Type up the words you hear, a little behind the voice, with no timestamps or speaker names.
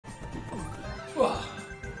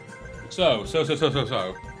So.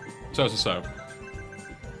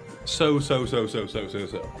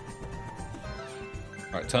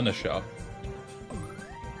 Alright, turn this shit off.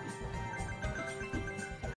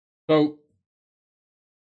 So,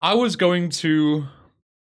 I was going to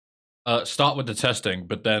start with the testing,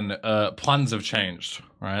 but then plans have changed,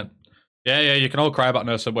 right? Yeah, you can all cry about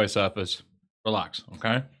no Subway Surfers. Relax,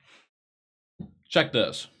 okay? Check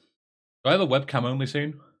this. Do I have a webcam only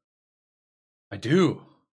scene? I do.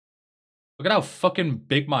 Look at how fucking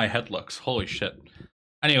big my head looks. Holy shit.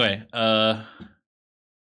 Anyway, let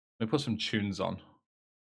me put some tunes on.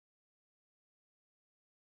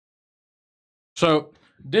 So,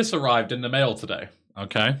 this arrived in the mail today,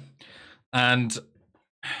 okay? And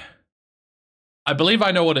I believe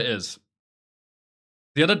I know what it is.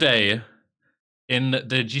 The other day, in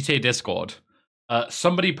the GTA Discord,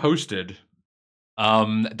 somebody posted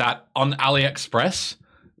that on AliExpress,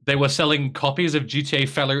 they were selling copies of GTA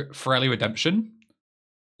Forelli Redemption,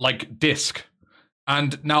 like disc.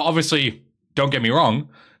 And now, obviously, don't get me wrong,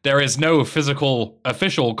 there is no physical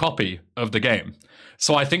official copy of the game.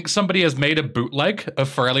 So I think somebody has made a bootleg of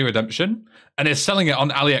Forelli Redemption and is selling it on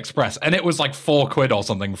AliExpress. And it was like £4 or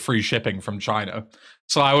something, free shipping from China.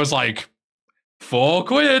 So I was like,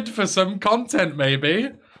 £4 for some content, maybe.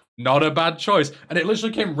 Not a bad choice. And it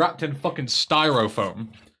literally came wrapped in fucking styrofoam.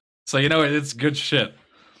 So, you know, it's good shit.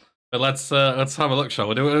 But let's have a look, shall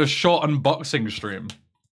we? Do a short unboxing stream.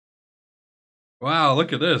 Wow,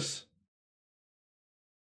 look at this.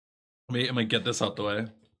 Let me get this out the way.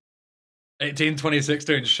 1826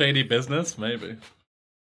 doing shady business? Maybe.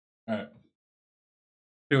 Alright.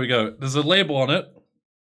 Here we go. There's a label on it.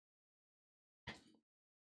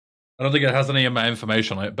 I don't think it has any of my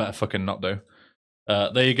information on it. Better fucking not do.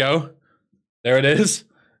 There you go. There it is.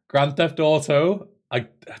 Grand Theft Auto. I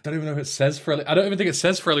don't even know if it says Forelli. I don't even think it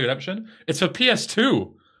says Forelli Redemption. It's for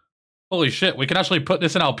PS2. Holy shit. We can actually put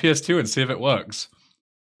this in our PS2 and see if it works.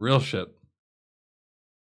 Real shit.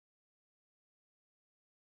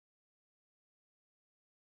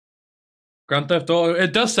 Grand Theft Auto.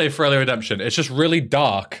 It does say Forelli Redemption. It's just really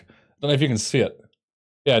dark. I don't know if you can see it.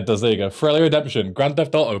 Yeah, it does. There you go. Forelli Redemption. Grand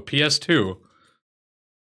Theft Auto. PS2.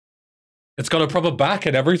 It's got a proper back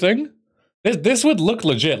and everything. This would look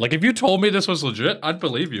legit. Like, if you told me this was legit, I'd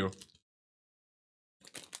believe you.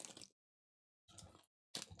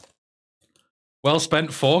 Well spent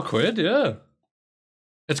 £4, yeah.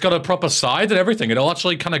 It's got a proper side and everything. It'll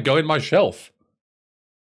actually kind of go in my shelf.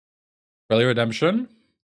 Forelli Redemption.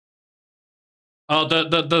 Oh,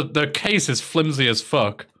 the case is flimsy as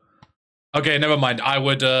fuck. Okay, never mind. I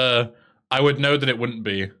would know that it wouldn't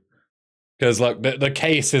be. Because, like, the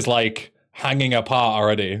case is, like, hanging apart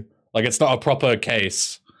already. Like, it's not a proper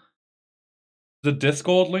case. The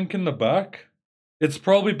Discord link in the back? It's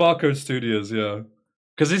probably Barcode Studios, yeah.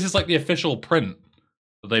 Because this is, like, the official print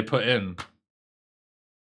that they put in.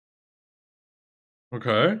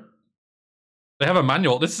 Okay. They have a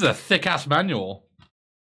manual. This is a thick-ass manual.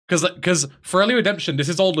 Because Forelli Redemption, this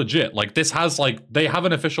is all legit. Like, this has, like, they have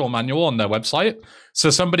an official manual on their website. So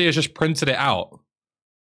somebody has just printed it out.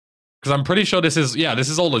 Because I'm pretty sure this is, yeah, this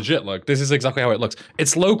is all legit. Like, this is exactly how it looks.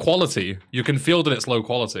 It's low quality. You can feel that it's low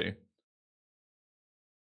quality.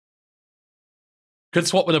 Could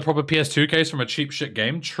swap with a proper PS2 case from a cheap shit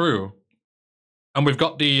game. True. And we've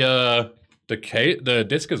got the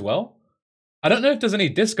disc as well. I don't know if there's any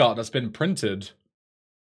disc art that's been printed,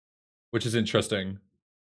 which is interesting.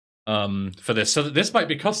 For this, so this might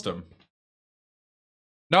be custom.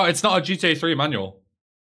 No, it's not a GTA 3 manual.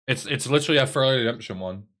 It's literally a Forelli Redemption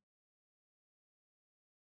one.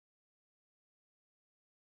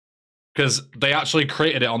 Because they actually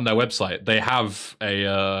created it on their website. They have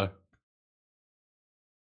a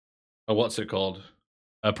what's it called?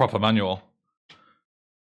 A proper manual.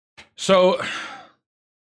 So,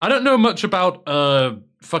 I don't know much about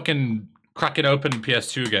fucking cracking open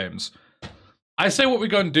PS2 games. I say what we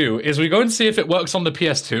go and do is we go and see if it works on the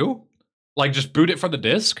PS2. Like, just boot it from the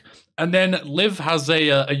disc. And then Liv has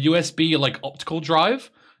a USB, like, optical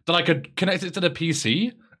drive that I could connect it to the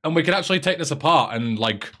PC. And we could actually take this apart and,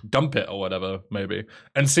 like, dump it or whatever, maybe.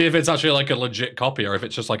 And see if it's actually, like, a legit copy or if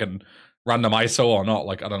it's just, like, a random ISO or not.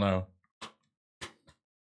 Like, I don't know.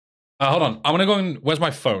 Hold on. I'm gonna go and... Where's my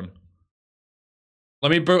phone? Let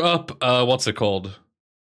me boot up, what's it called?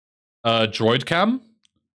 Droid Cam.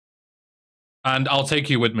 And I'll take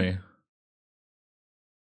you with me.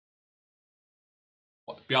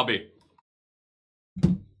 BRB.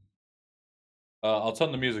 I'll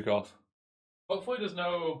turn the music off. Hopefully there's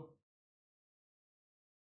no...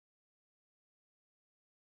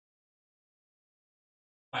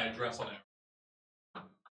 my address on it.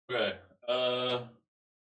 Okay,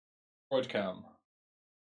 Droid cam.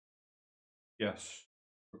 Yes.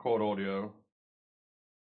 Record audio.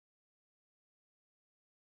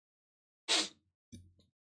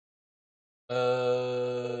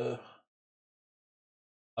 I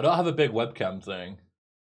don't have a big webcam thing.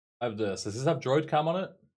 I have this. Does this have droid cam on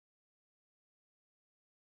it?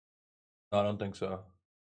 No, I don't think so.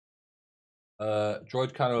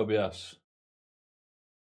 Droid cam OBS.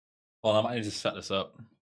 Well, I might need to set this up.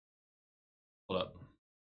 Hold up.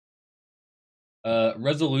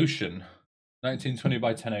 Resolution 1920 by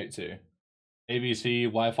 1080. ABC,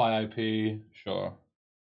 Wi-Fi IP, sure.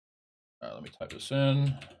 Alright, let me type this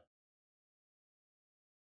in.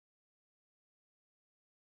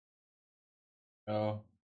 Go.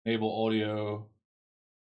 Enable audio.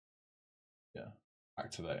 Yeah.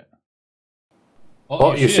 Activate.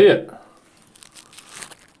 Oh, you see it.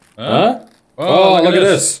 Huh? Oh, look at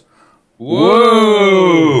this.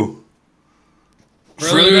 Whoa!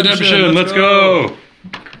 Forelli Redemption, let's go!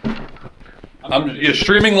 You're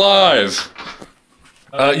streaming live.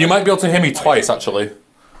 You might be able to hear me twice, actually.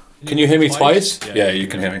 Can you hear me twice? Yeah, you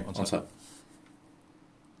can hear me. One sec.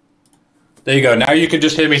 There you go. Now you can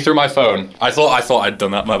just hear me through my phone. I thought I'd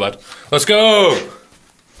done that. My bad. Let's go.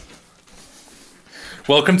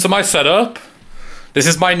 Welcome to my setup. This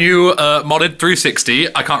is my new modded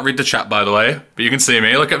 360. I can't read the chat, by the way, but you can see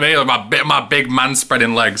me. Look at me, my big man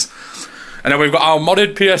spreading legs. And then we've got our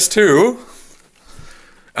modded PS2,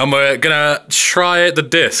 and we're gonna try the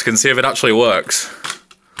disc and see if it actually works.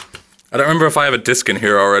 I don't remember if I have a disc in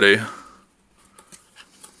here already.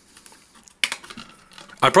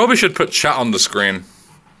 I probably should put chat on the screen.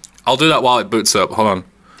 I'll do that while it boots up. Hold on.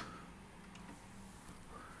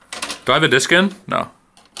 Do I have a disc in? No.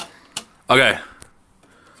 Okay.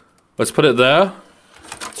 Let's put it there.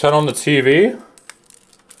 Turn on the TV.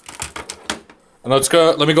 And let's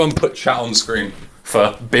go. Let me go and put chat on the screen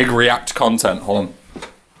for big React content. Hold on.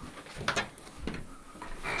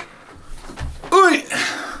 Oi!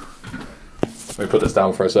 Let me put this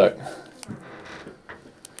down for a sec.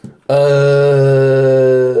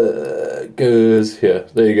 Goes here.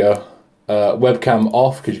 There you go. Webcam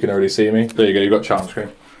off because you can already see me. There you go. You got chat on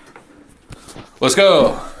screen. Let's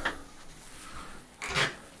go.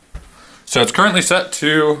 So it's currently set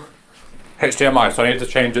to HDMI, so I need to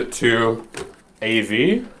change it to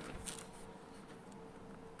AV.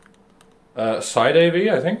 Side AV,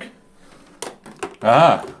 I think.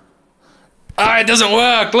 It doesn't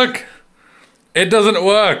work. Look, it doesn't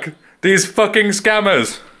work. These fucking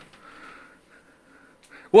scammers.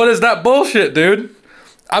 What is that bullshit, dude?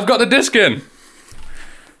 I've got the disc in.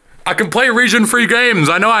 I can play region-free games.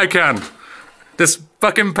 I know I can. This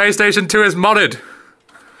fucking PlayStation 2 is modded.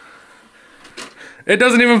 It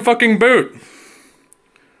doesn't even fucking boot.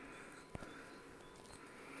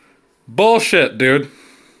 Bullshit, dude.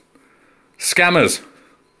 Scammers.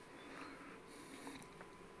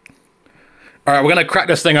 Alright, we're gonna crack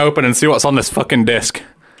this thing open and see what's on this fucking disc.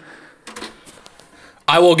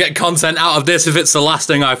 I will get content out of this if it's the last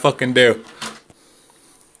thing I fucking do.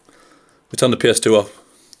 We turn the PS2 off.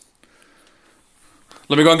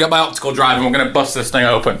 Let me go and get my optical drive and we're gonna bust this thing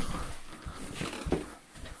open.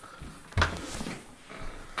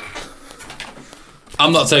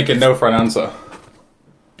 I'm not taking no for an answer.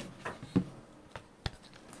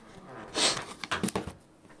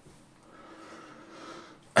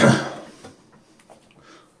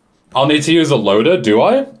 I'll need to use a loader, do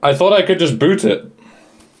I? I thought I could just boot it.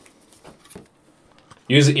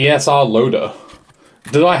 Use ESR loader.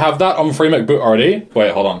 Did I have that on FreeMac boot already?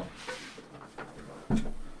 Wait, hold on.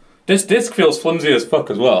 This disc feels flimsy as fuck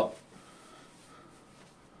as well.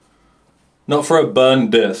 Not for a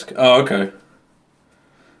burned disc. Oh, okay.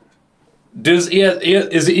 Is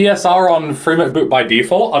ESR on FreeMac boot by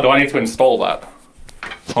default, or do I need to install that?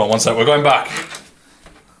 Hold on one sec, we're going back.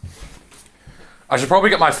 I should probably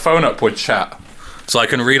get my phone up with chat, so I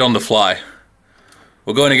can read on the fly.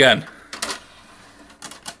 We're going again.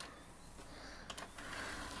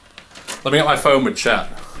 Let me get my phone with chat.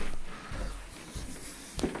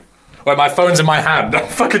 Wait, my phone's in my hand. I'm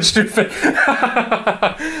fucking stupid.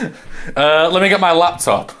 Let me get my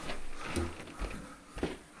laptop.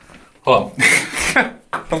 Hold on.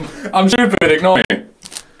 I'm stupid, ignore me.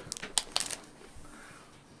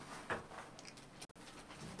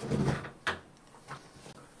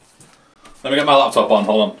 Let me get my laptop on,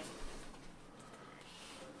 hold on.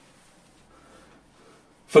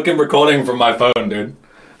 Fucking recording from my phone, dude.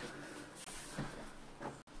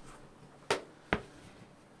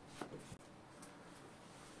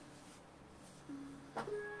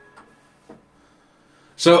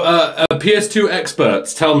 So, PS2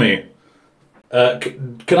 experts, tell me,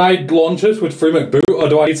 Can I launch this with FreeMcBoot, or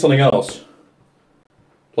do I need something else?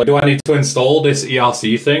 Like, do I need to install this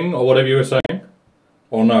ERC thing, or whatever you were saying?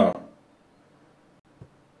 Or no?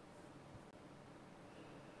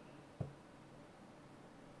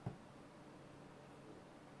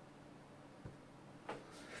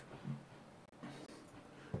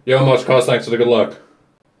 Yo, much cost, thanks for the good luck.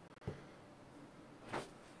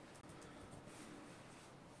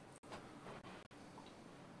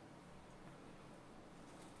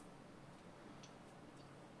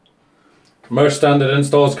 Most standard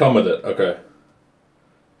installs come with it. Okay.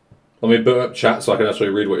 Let me boot up chat so I can actually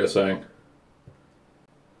read what you're saying.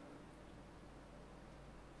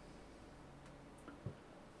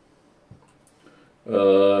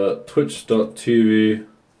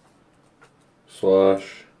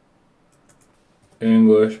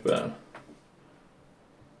 Twitch.tv/englishben.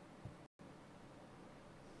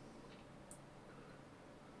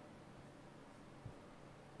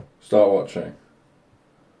 Start watching.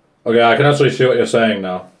 Okay, I can actually see what you're saying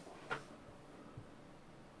now.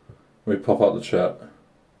 Let me pop out the chat.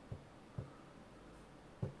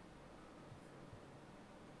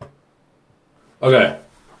 Okay.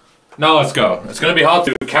 Now let's go. It's going to be hard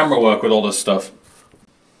to do camera work with all this stuff.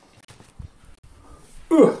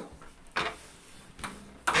 Ugh.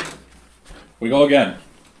 We go again.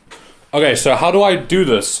 Okay, so how do I do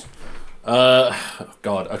this? God,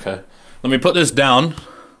 okay. Let me put this down.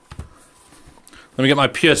 Let me get my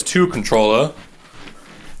PS2 controller,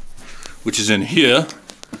 which is in here.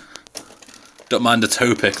 Don't mind the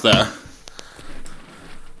toe pick there.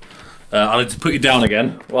 I'll need to put you down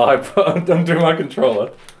again while I undo my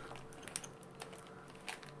controller.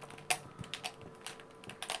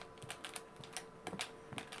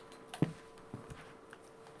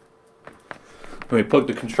 Let me plug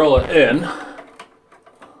the controller in.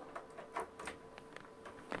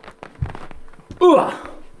 Ooh.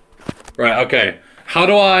 Right, okay. How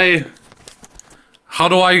do I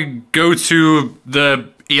go to the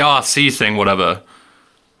ERC thing, whatever?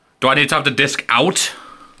 Do I need to have the disc out?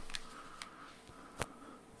 Let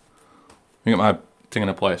me get my thing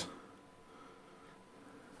into place.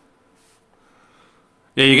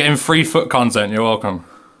 Yeah, you're getting free foot content, you're welcome.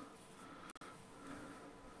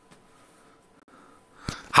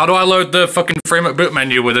 How do I load the fucking FreeMcBoot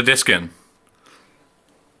menu with a disc in?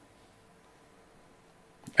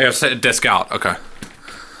 I have to set the disc out, okay.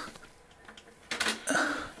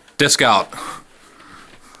 Disc out.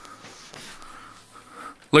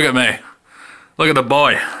 Look at me. Look at the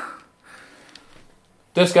boy.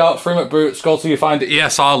 Disc out, FreeMcBoot, scroll till you find the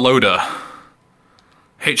ESR loader.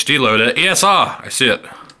 HD loader, ESR, I see it.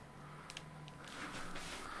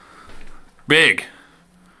 Big.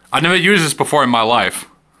 I've never used this before in my life.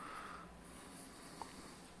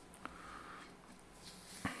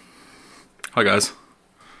 Hi guys.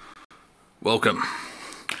 Welcome.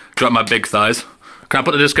 Drop my big thighs. Can I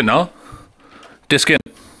put the disc in now? Disc in.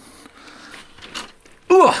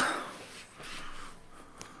 Ooh.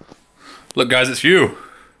 Look guys, it's you.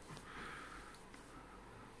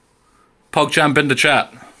 PogChamp in the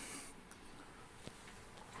chat.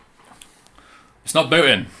 It's not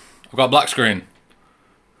booting. I've got a black screen.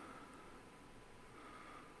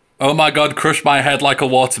 Oh my god, crush my head like a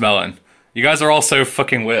watermelon. You guys are all so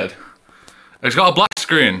fucking weird. It's got a black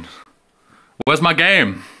screen. Where's my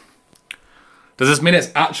game? Does this mean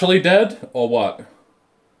it's actually dead or what?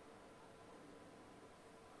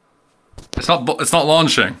 It's not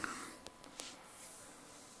launching.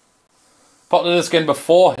 Pop the disc in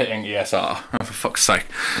before hitting ESR. Oh, for fuck's sake.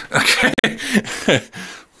 Okay.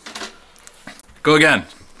 Go again.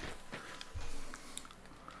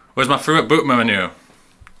 Where's my FreeMcBoot menu?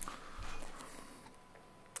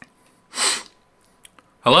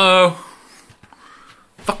 Hello?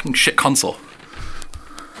 Fucking shit console.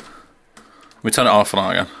 Let me turn it off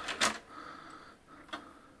now again.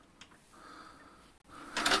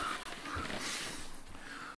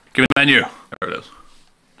 Give me the menu. There it is.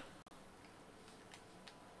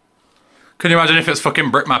 Can you imagine if it's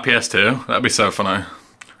fucking brick my PS2? That'd be so funny.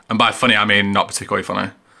 And by funny, I mean not particularly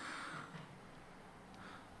funny.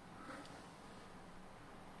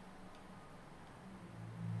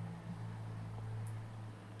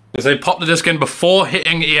 They say pop the disc in before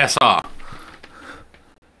hitting ESR.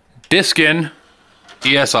 Disc in,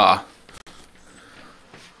 ESR.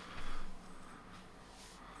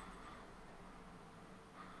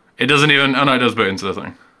 It doesn't even, oh no, it does boot into the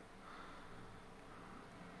thing.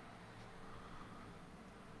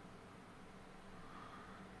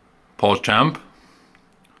 Pause champ.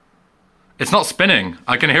 It's not spinning.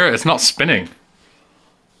 I can hear it, it's not spinning.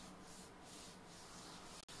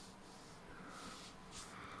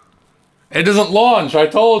 It doesn't launch, I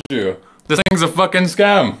told you. This thing's a fucking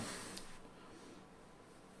scam.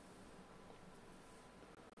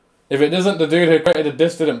 If it isn't the dude who created a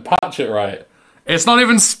disk didn't patch it right. It's not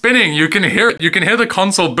even spinning. You can hear it. You can hear the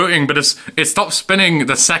console booting, but it stops spinning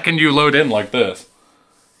the second you load in like this.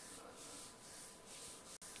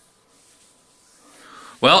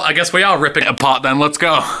 Well, I guess we are ripping it apart then. Let's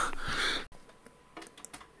go.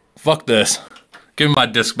 Fuck this. Give me my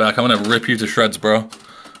disc back. I'm gonna rip you to shreds, bro.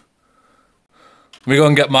 Let me go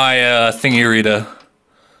and get my thingy reader.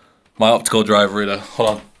 My optical drive reader. Hold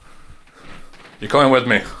on. You're coming with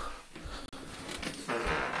me.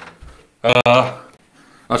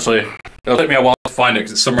 Actually, it'll take me a while to find it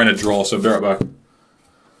because it's somewhere in a drawer, so be right back.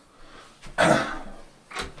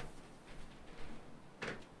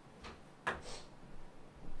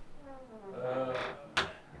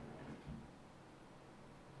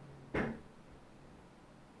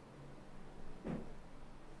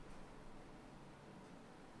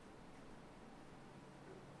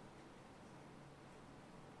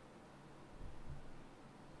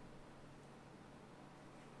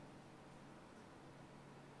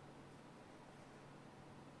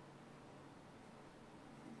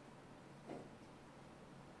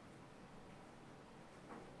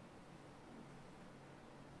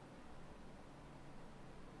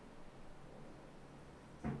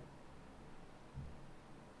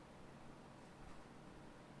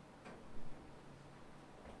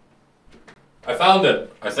 I found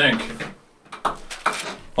it, I think.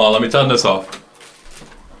 Well, let me turn this off.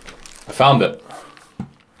 I found it.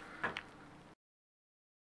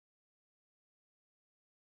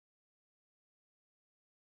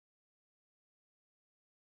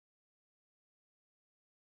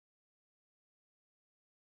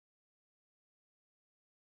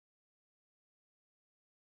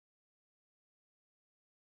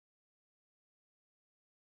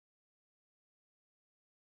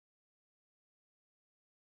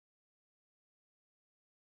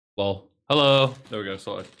 Well, hello. There we go,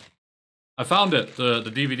 sorry. I found it, the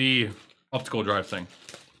DVD optical drive thing.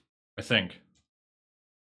 I think.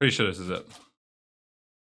 Pretty sure this is it.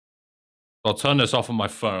 I'll turn this off on my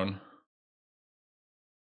phone.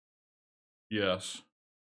 Yes.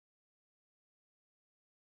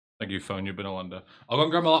 Thank you, phone, you've been a wonder. I'll go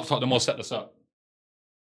and grab my laptop, then we'll set this up.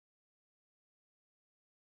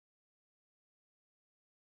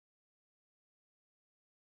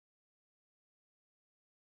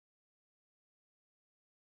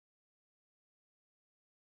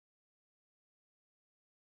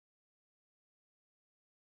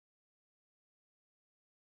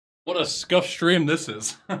 What a scuff stream this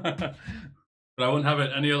is. But I wouldn't have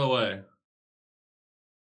it any other way. Let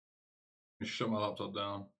me shut my laptop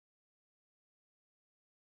down.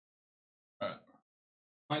 Alright.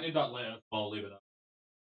 Might need that later, but I'll leave it up.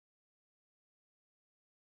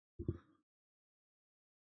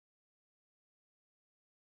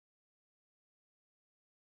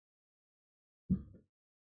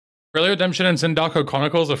 Freely Redemption and Sindaco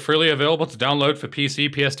Chronicles are freely available to download for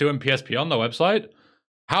PC, PS2, and PSP on the website?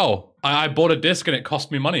 How? I bought a disc and it cost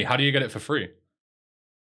me money. How do you get it for free?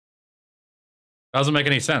 That doesn't make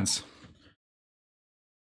any sense.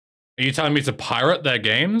 Are you telling me to pirate their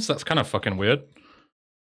games? That's kind of fucking weird.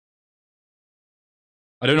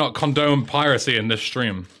 I do not condone piracy in this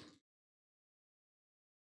stream.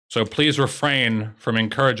 So please refrain from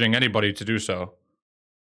encouraging anybody to do so.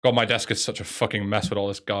 God, my desk is such a fucking mess with all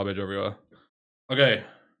this garbage everywhere. Okay.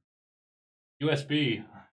 USB.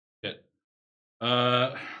 Shit.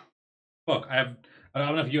 Fuck, I don't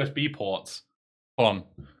have enough USB ports. Hold on.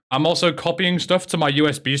 I'm also copying stuff to my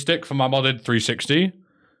USB stick for my modded 360. I'm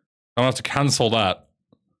gonna have to cancel that.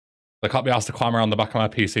 I can't be asked to climb around the back of my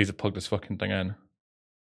PC to plug this fucking thing in.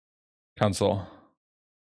 Cancel.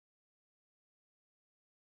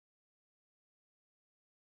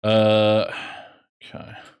 Okay.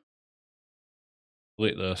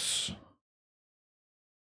 Delete this.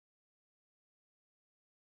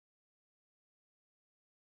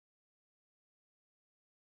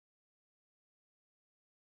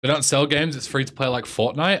 They don't sell games, it's free to play like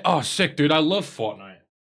Fortnite? Oh, sick, dude, I love Fortnite.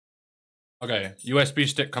 Okay, USB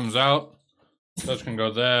stick comes out. Those can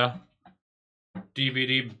go there.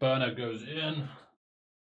 DVD burner goes in.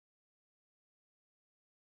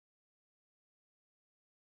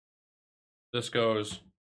 This goes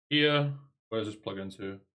here. Where does this plug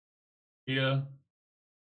into? Here.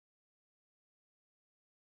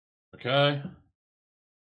 Okay.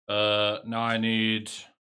 Now I need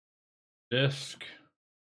disk.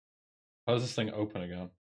 How does this thing open again?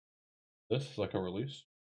 This is like a release?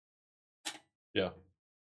 Yeah.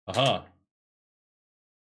 Put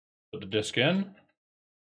the disk in.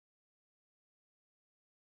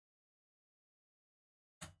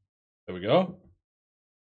 There we go.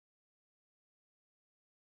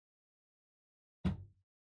 Can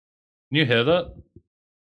you hear that?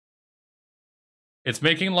 It's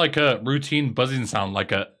making like a routine buzzing sound,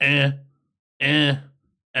 like a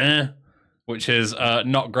which is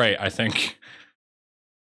not great, I think.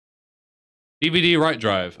 DVD write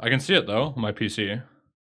drive. I can see it though on my PC.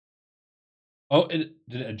 Oh, did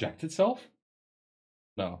it eject itself?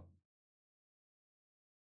 No.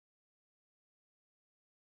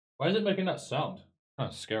 Why is it making that sound?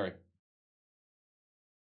 Kind of scary.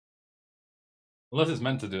 Unless it's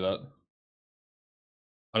meant to do that.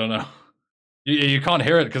 I don't know. You can't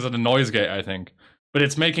hear it because of the noise gate, I think. But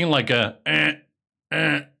it's making like a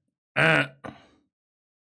Yeah,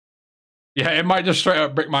 it might just straight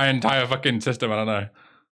up brick my entire fucking system, I don't know.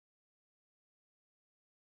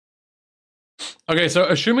 Okay, so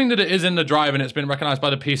assuming that it is in the drive and it's been recognized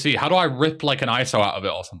by the PC, how do I rip like an ISO out of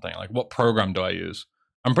it or something? Like what program do I use?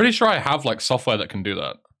 I'm pretty sure I have like software that can do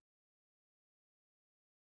that.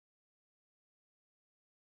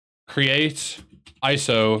 Create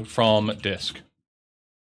ISO from disk.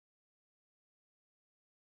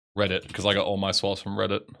 Reddit, because I got all my source from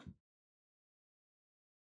Reddit.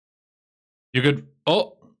 You could,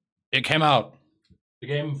 oh, it came out. The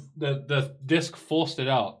game, the disk forced it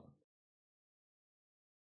out.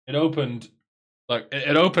 It opened, like,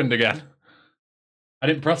 it opened again. I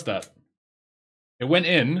didn't press that. It went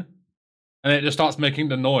in, and it just starts making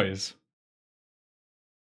the noise.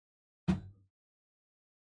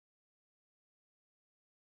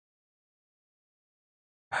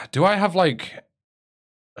 Do I have, like,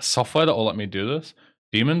 software that will let me do this?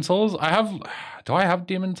 Demon tools? Do I have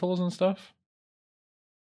demon tools and stuff?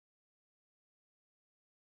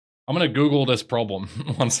 I'm gonna Google this problem.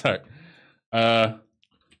 One sec.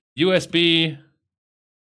 USB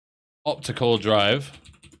optical drive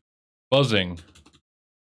buzzing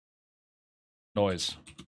noise.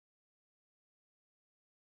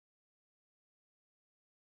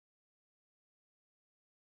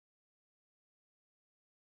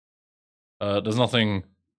 There's nothing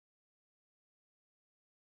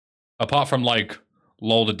apart from like,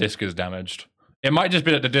 lol, the disk is damaged. It might just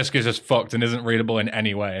be that the disk is just fucked and isn't readable in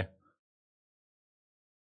any way.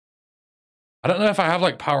 I don't know if I have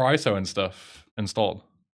like Power ISO and stuff installed.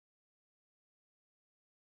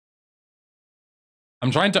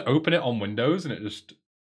 I'm trying to open it on Windows and it just,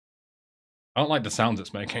 I don't like the sounds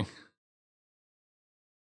it's making.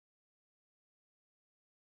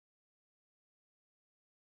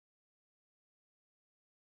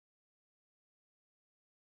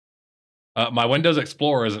 My Windows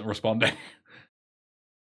Explorer isn't responding.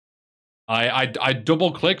 I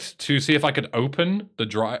double clicked to see if I could open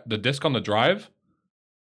the disk on the drive,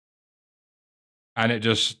 and it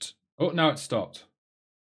just, oh, now it stopped.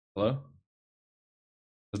 Hello?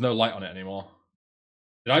 There's no light on it anymore.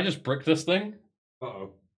 Did I just brick this thing? Uh-oh.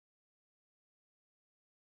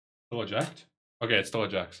 Still eject? Okay, it still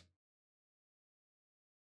ejects.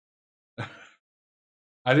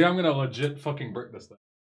 I think I'm gonna legit fucking brick this thing.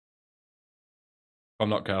 If I'm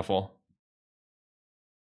not careful.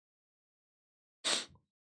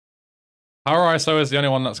 Power ISO is the only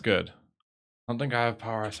one that's good. I don't think I have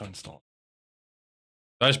Power ISO installed.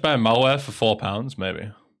 Did I just buy malware for £4?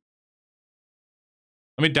 Maybe.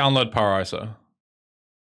 Let me download Power ISO.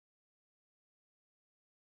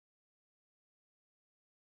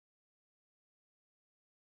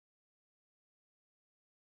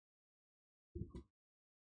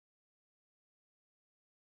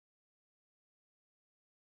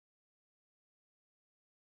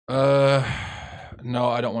 No,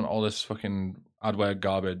 I don't want all this fucking adware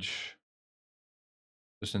garbage.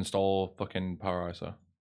 Just install fucking Power ISO.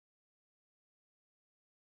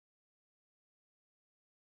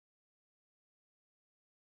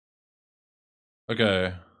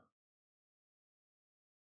 Okay.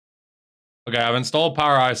 Okay, I've installed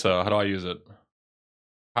Power ISO. How do I use it?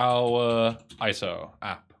 Power ISO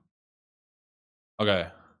app. Okay.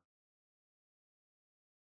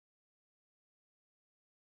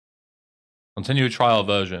 Continue trial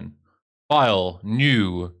version. File,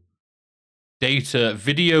 new, data,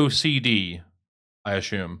 video CD, I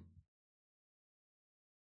assume.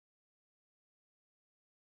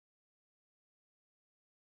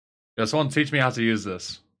 Yeah, someone teach me how to use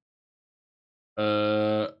this.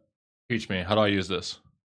 Teach me. How do I use this?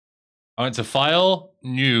 I went to File,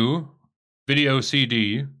 New, Video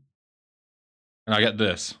CD, and I get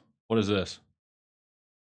this. What is this?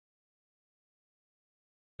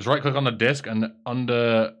 Just right click on the disk and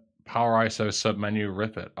under Power ISO submenu,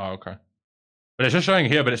 rip it. Oh, okay. But it's just showing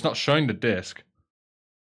here, but it's not showing the disk.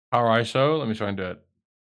 Power ISO, let me try and do it.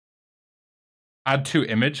 Add to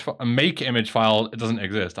image, make image file, it doesn't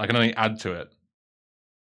exist. I can only add to it.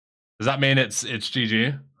 Does that mean it's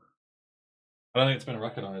GG? I don't think it's been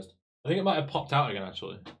recognized. I think it might have popped out again,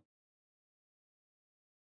 actually.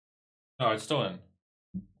 No, it's still in.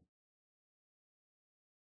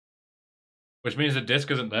 Which means the disc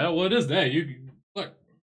isn't there? Well, it is there. You look.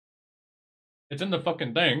 It's in the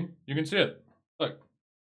fucking thing. You can see it. Look.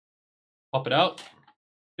 Pop it out.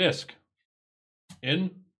 Disc. In.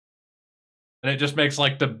 And it just makes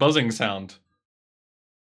like the buzzing sound.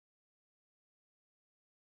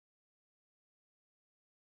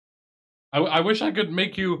 I wish I could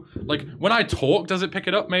make you like when I talk, does it pick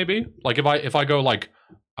it up maybe? Like if I go like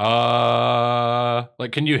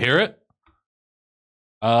can you hear it?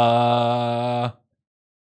 No.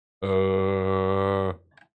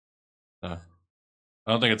 I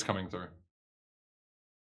don't think it's coming through.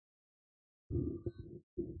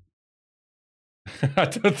 I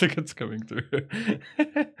don't think it's coming through.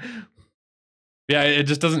 Yeah, it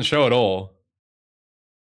just doesn't show at all.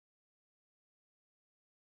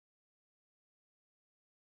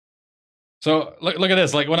 So look at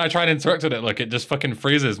this. Like when I try and interact with it, look, it just fucking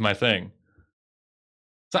freezes my thing.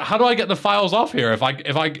 So how do I get the files off here if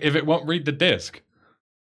it won't read the disc?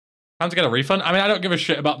 Time to get a refund? I mean, I don't give a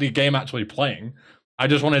shit about the game actually playing. I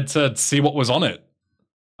just wanted to see what was on it.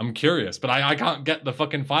 I'm curious, but I can't get the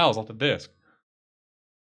fucking files off the disc.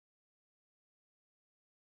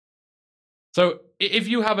 So if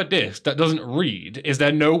you have a disc that doesn't read, is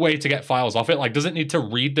there no way to get files off it? Like, does it need to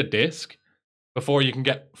read the disc before you can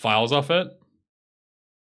get files off it?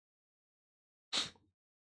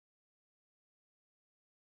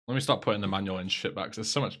 Let me stop putting the manual in shit back, because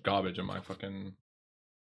there's so much garbage in my fucking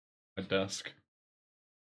desk.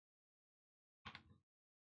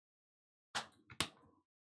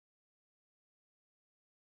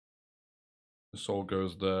 This all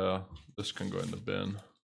goes there. This can go in the bin.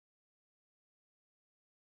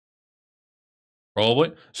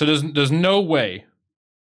 Probably. So there's no way.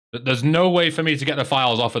 There's no way for me to get the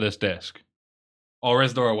files off of this disk. Or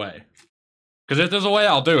is there a way? Because if there's a way,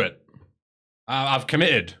 I'll do it. I've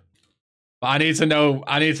committed. But I need to know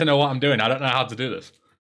what I'm doing. I don't know how to do this.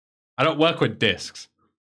 I don't work with disks.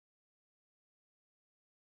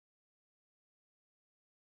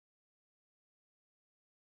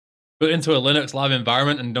 Put into a Linux live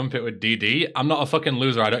environment and dump it with DD. I'm not a fucking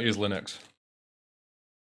loser. I don't use Linux.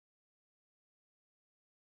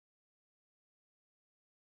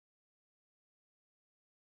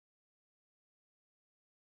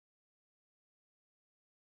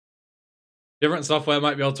 Different software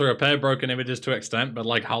might be able to repair broken images to an extent, but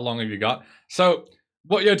like, how long have you got? So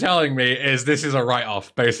what you're telling me is this is a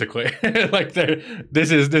write-off, basically. Like,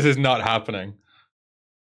 this is not happening.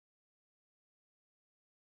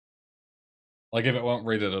 Like, if it won't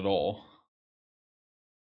read it at all.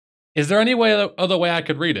 Is there any other way I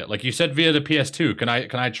could read it? Like you said, via the PS2. Can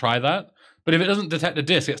I try that? But if it doesn't detect the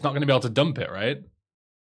disc, it's not going to be able to dump it, right?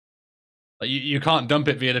 Like you can't dump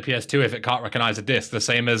it via the PS2 if it can't recognize a disc. The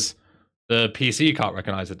same as the PC can't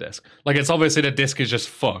recognize a disc. Like, it's obviously the disc is just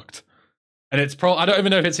fucked. And it's I don't even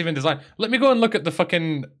know if it's even designed. Let me go and look at the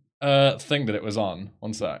fucking thing that it was on.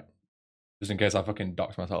 One sec. Just in case I fucking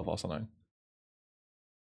doxed myself or something.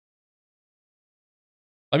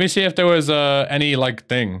 Let me see if there was any, like,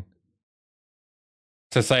 thing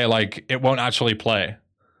to say, like, it won't actually play.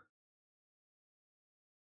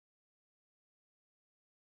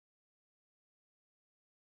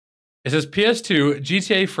 It says PS2,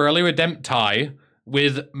 GTA Forelli Redempti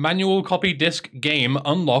with manual copy disc game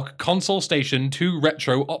unlock console station 2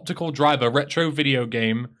 retro optical driver retro video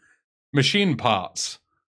game machine parts.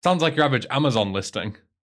 Sounds like your average Amazon listing.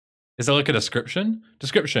 Is there like a description?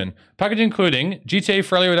 Description. Package including GTA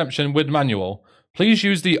Forelli Redemption with manual. Please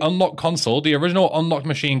use the unlocked console. The original unlocked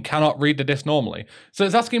machine cannot read the disc normally. So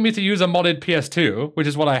it's asking me to use a modded PS2, which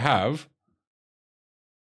is what I have.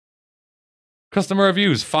 Customer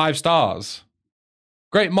reviews, 5 stars.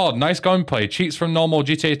 Great mod, nice gameplay. Cheats from normal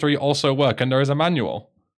GTA 3 also work, and there is a manual.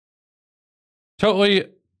 Totally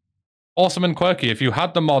awesome and quirky. If you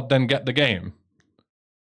had the mod, then get the game.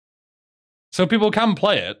 So people can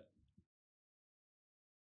play it.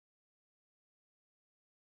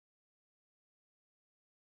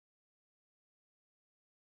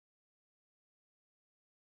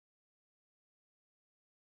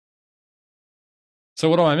 So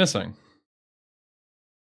what am I missing?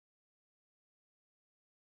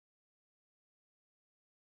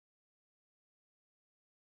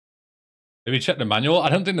 Maybe check the manual? I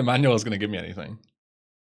don't think the manual is going to give me anything.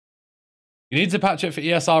 You need to patch it for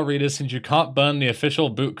ESR readers since you can't burn the official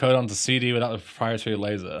boot code onto CD without the proprietary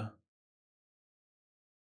laser.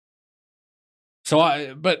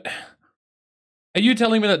 But are you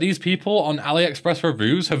telling me that these people on AliExpress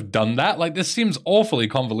reviews have done that? Like, this seems awfully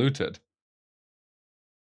convoluted.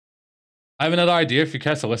 I have another idea if you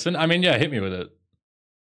care to listen. I mean, yeah, hit me with it.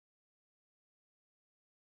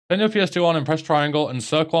 Turn your PS2 on and press triangle and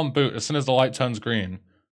circle on boot as soon as the light turns green.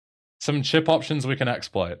 Some chip options we can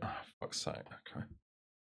exploit. Oh, fuck's sake, okay.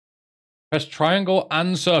 Press triangle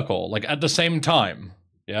and circle, like at the same time,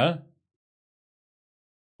 yeah?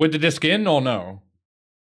 With the disc in or no?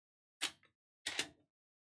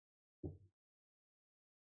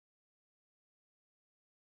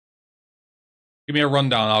 Give me a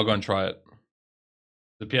rundown, I'll go and try it.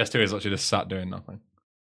 The PS2 is actually just sat doing nothing.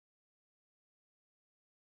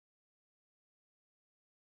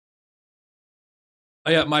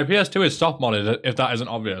 Oh yeah, my PS2 is soft modded, if that isn't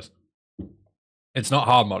obvious. It's not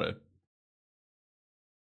hard modded.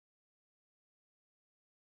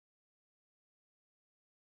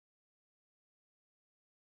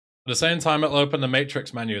 At the same time, it'll open the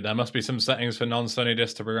matrix menu. There must be some settings for non-Sony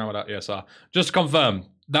discs to be run without ESR. Just to confirm,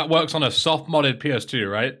 that works on a soft modded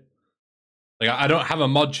PS2, right? Like, I don't have a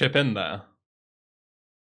mod chip in there.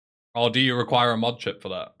 Or do you require a mod chip for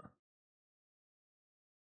that?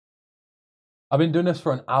 I've been doing this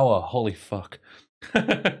for an hour. Holy fuck.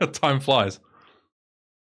 Time flies.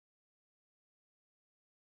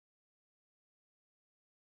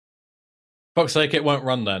 Fuck's sake, it won't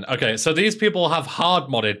run then. Okay, so these people have hard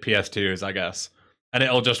modded PS2s, I guess. And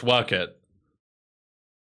it'll just work it.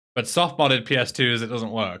 But soft modded PS2s, it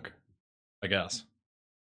doesn't work. I guess.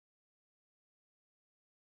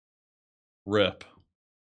 RIP.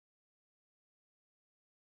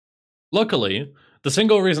 Luckily, the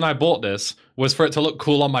single reason I bought this was for it to look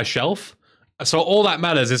cool on my shelf. So all that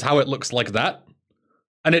matters is how it looks like that.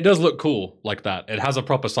 And it does look cool like that. It has a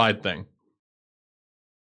proper side thing.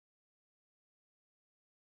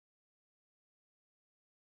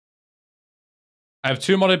 I have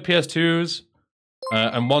 2 modded PS2s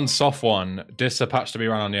and 1 soft one. Discs are patched to be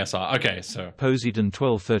run on ESR. Okay, so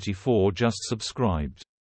Poseidon1234 just subscribed.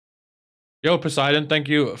 Yo, Poseidon, thank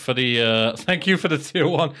you for the tier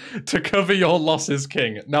 1 to cover your losses,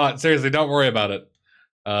 King. No, seriously, don't worry about it.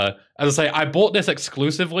 As I say, I bought this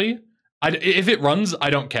exclusively. If it runs,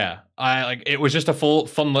 I don't care. It was just a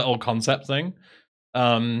fun little concept thing.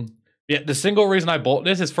 Yeah, the single reason I bought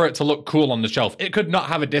this is for it to look cool on the shelf. It could not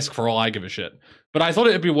have a disc for all I give a shit. But I thought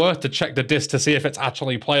it'd be worth to check the disc to see if it's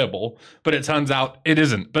actually playable. But it turns out it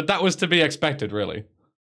isn't. But that was to be expected, really.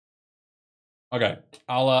 Okay,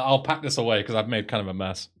 I'll pack this away because I've made kind of a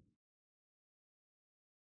mess.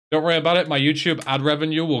 Don't worry about it. My YouTube ad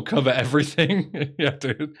revenue will cover everything. Yeah,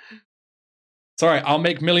 dude. Sorry, I'll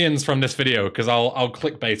make millions from this video because I'll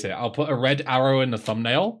clickbait it. I'll put a red arrow in the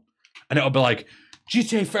thumbnail, and it'll be like,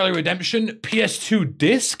 GTA Forelli Redemption PS2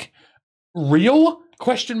 disc, real?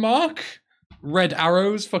 Question mark. Red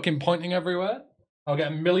arrows fucking pointing everywhere. I'll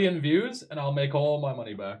get 1 million views, and I'll make all my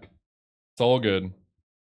money back. It's all good.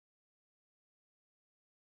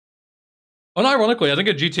 Unironically, I think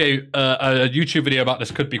a YouTube video about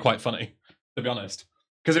this could be quite funny, to be honest.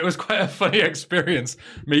 Because it was quite a funny experience,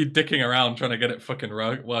 me dicking around trying to get it fucking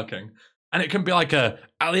working. And it can be like a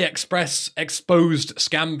AliExpress exposed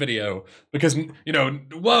scam video. Because, you know,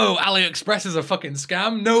 whoa, AliExpress is a fucking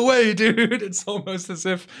scam? No way, dude. It's almost as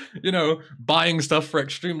if, you know, buying stuff for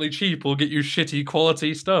extremely cheap will get you shitty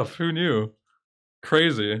quality stuff. Who knew?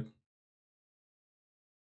 Crazy.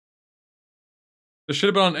 This should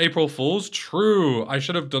have been on April Fool's. True. I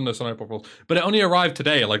should have done this on April Fool's. But it only arrived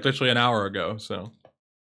today, like literally an hour ago, so.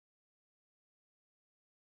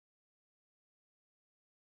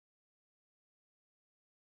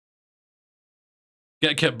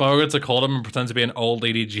 Get Kit Boga to call him and pretend to be an old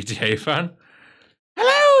lady GTA fan.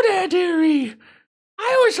 Hello there, dearie.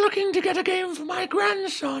 I was looking to get a game for my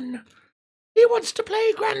grandson. He wants to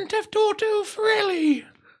play Grand Theft Auto Forelli.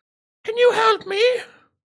 Can you help me?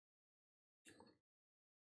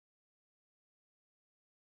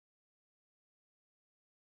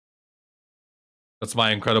 That's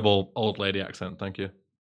my incredible old lady accent, thank you.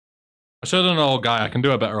 I should have done an old guy. I can do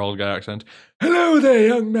a better old guy accent. Hello there,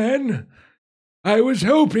 young man. I was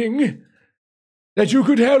hoping that you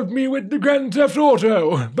could help me with the Grand Theft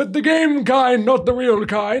Auto, but the game kind, not the real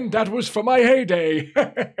kind. That was for my heyday.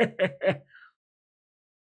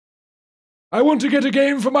 I want to get a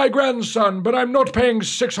game for my grandson, but I'm not paying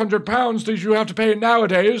 £600 that you have to pay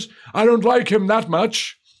nowadays. I don't like him that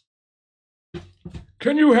much.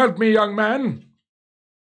 Can you help me, young man?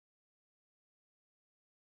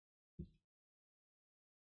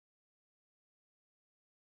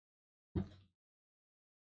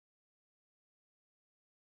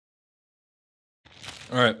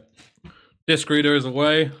 All right. Disc reader is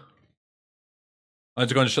away. I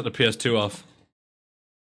just going to shut the PS2 off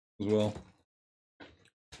as well.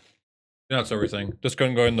 Yeah, that's everything. Just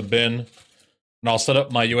going to go in the bin, and I'll set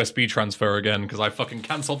up my USB transfer again because I fucking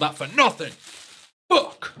cancelled that for nothing.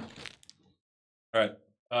 Fuck. All right,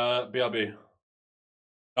 BRB.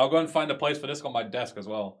 I'll go and find a place for this on my desk as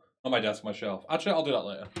well. Not my desk, my shelf. Actually, I'll do that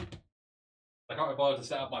later. I can't be bothered to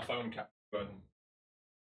set up my phone cap.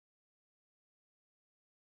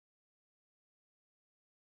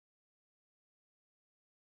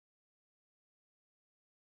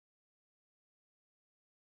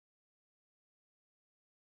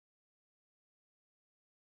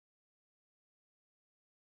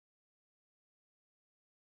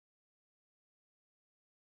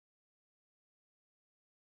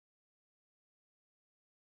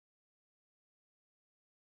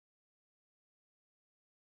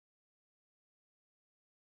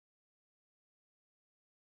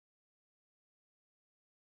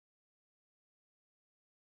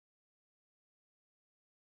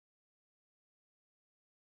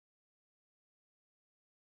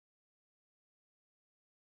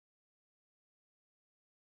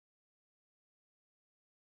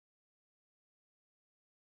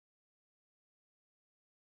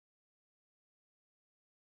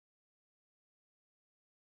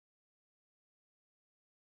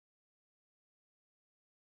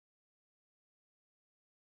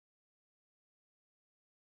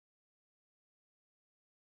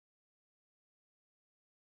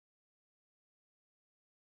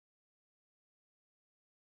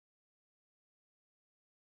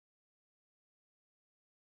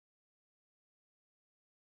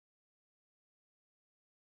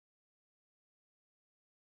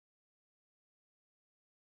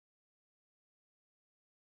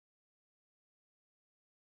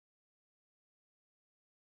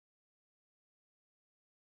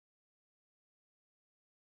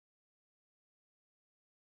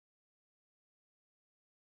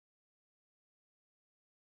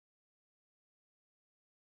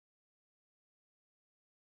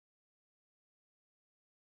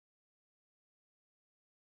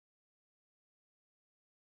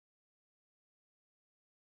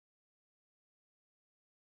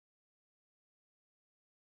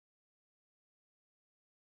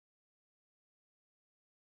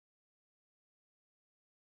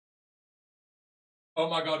 Oh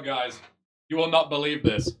my god, guys. You will not believe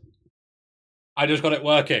this. I just got it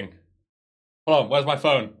working. Hold on, where's my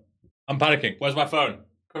phone? I'm panicking. Where's my phone?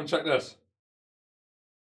 Come and check this.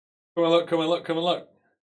 Come and look, come and look, come and look.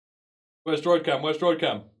 Where's Droidcam? Where's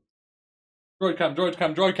Droidcam? Droidcam,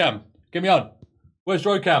 Droidcam, Droidcam. Get me on. Where's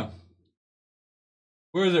Droidcam?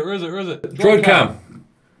 Where is it? Where is it? Where is it? Droidcam.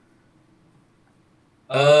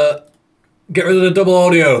 Get rid of the double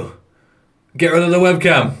audio. Get rid of the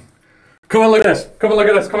webcam. Come on, look at this. Come on, look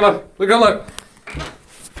at this. Come on, look. Look, look.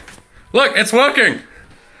 Look, it's working.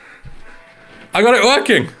 I got it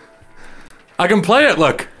working. I can play it,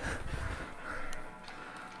 look.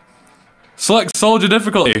 Select soldier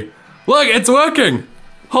difficulty. Look, it's working.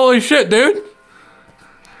 Holy shit, dude.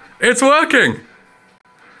 It's working.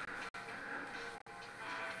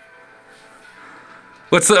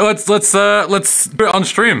 Let's do it on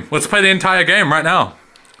stream. Let's play the entire game right now.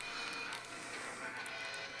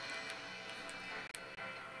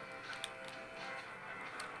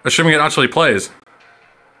 Assuming it actually plays.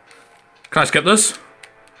 Can I skip this?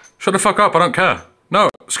 Shut the fuck up, I don't care. No,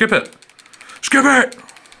 skip it. Skip it!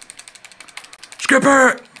 Skip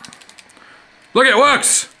it! Look, it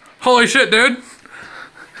works! Holy shit, dude.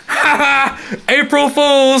 Haha! April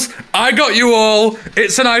Fools! I got you all!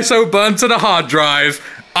 It's an ISO burn to the hard drive.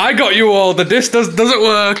 I got you all. The disc doesn't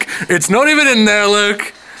work. It's not even in there,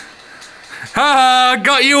 look. Haha!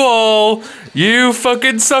 Got you all! You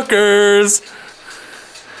fucking suckers!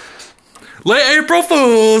 Late April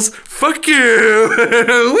Fools! Fuck you!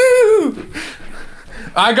 Woo!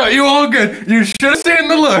 I got you all good. You should have seen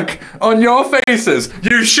the look on your faces.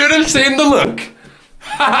 You should have seen the look.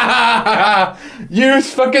 You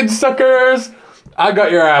fucking suckers! I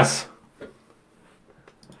got your ass.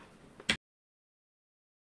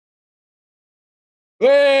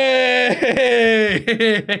 Hey!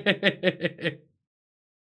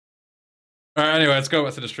 Alright, anyway, let's go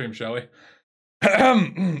back to the stream, shall we?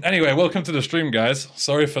 Anyway, welcome to the stream, guys.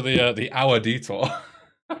 Sorry for the hour detour.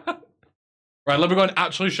 Right, let me go and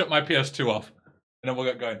actually shut my PS2 off, and then we'll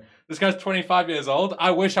get going. This guy's 25 years old. I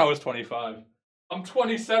wish I was 25. I'm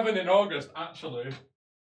 27 in August, actually.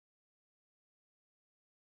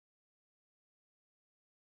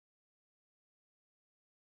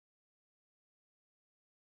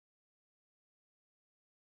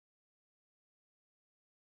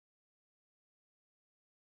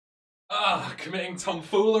 Committing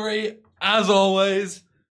tomfoolery, as always.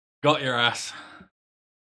 Got your ass.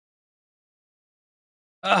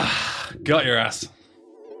 Got your ass.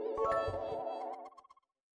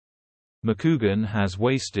 McCougan has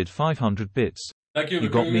wasted 500 bits. Thank you, You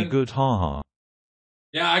got me good, haha.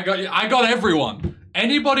 Yeah, I got you. I got everyone.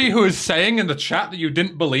 Anybody who is saying in the chat that you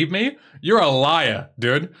didn't believe me, you're a liar,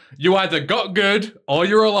 dude. You either got good or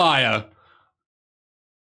you're a liar.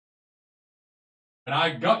 And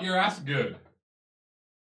I got your ass good.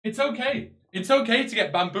 It's okay. It's okay to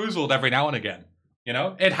get bamboozled every now and again. You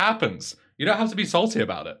know, it happens. You don't have to be salty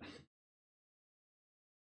about it.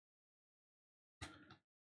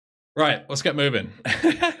 Right, let's get moving.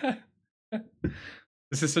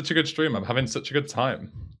 This is such a good stream. I'm having such a good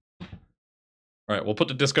time. Alright, we'll put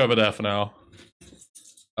the disc over there for now.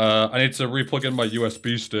 I need to replug in my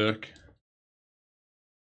USB stick.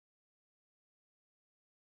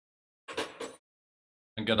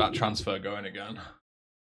 And get that transfer going again.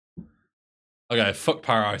 Okay, fuck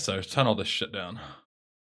Power ISO. Turn all this shit down.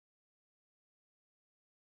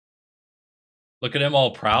 Look at him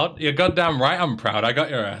all proud. You're goddamn right I'm proud. I got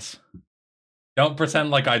your ass. Don't pretend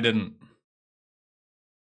like I didn't.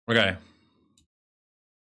 Okay.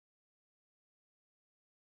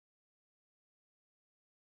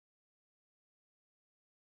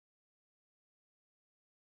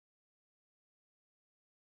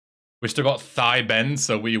 We still got thigh bend,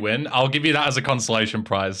 so we win. I'll give you that as a consolation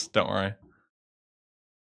prize. Don't worry.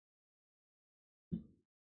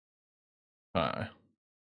 Alright.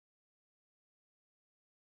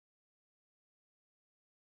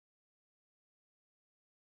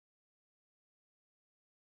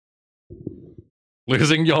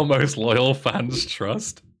 Losing your most loyal fans'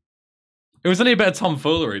 trust. It was only a bit of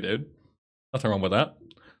tomfoolery, dude. Nothing wrong with that.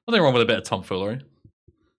 Nothing wrong with a bit of tomfoolery.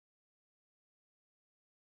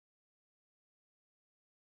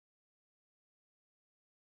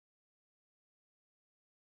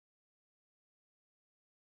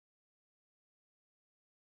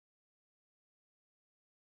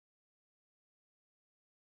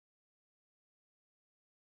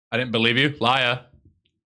 I didn't believe you. Liar.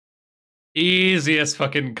 Easiest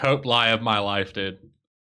fucking cope lie of my life, dude. I'm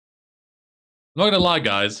not gonna lie,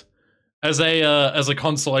 guys. As a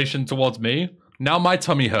consolation towards me, now my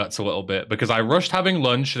tummy hurts a little bit because I rushed having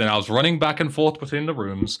lunch and then I was running back and forth between the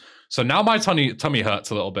rooms. So now my tummy hurts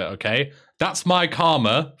a little bit, okay? That's my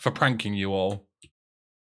karma for pranking you all.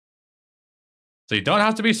 So you don't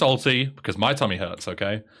have to be salty because my tummy hurts,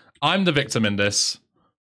 okay? I'm the victim in this.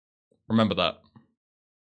 Remember that.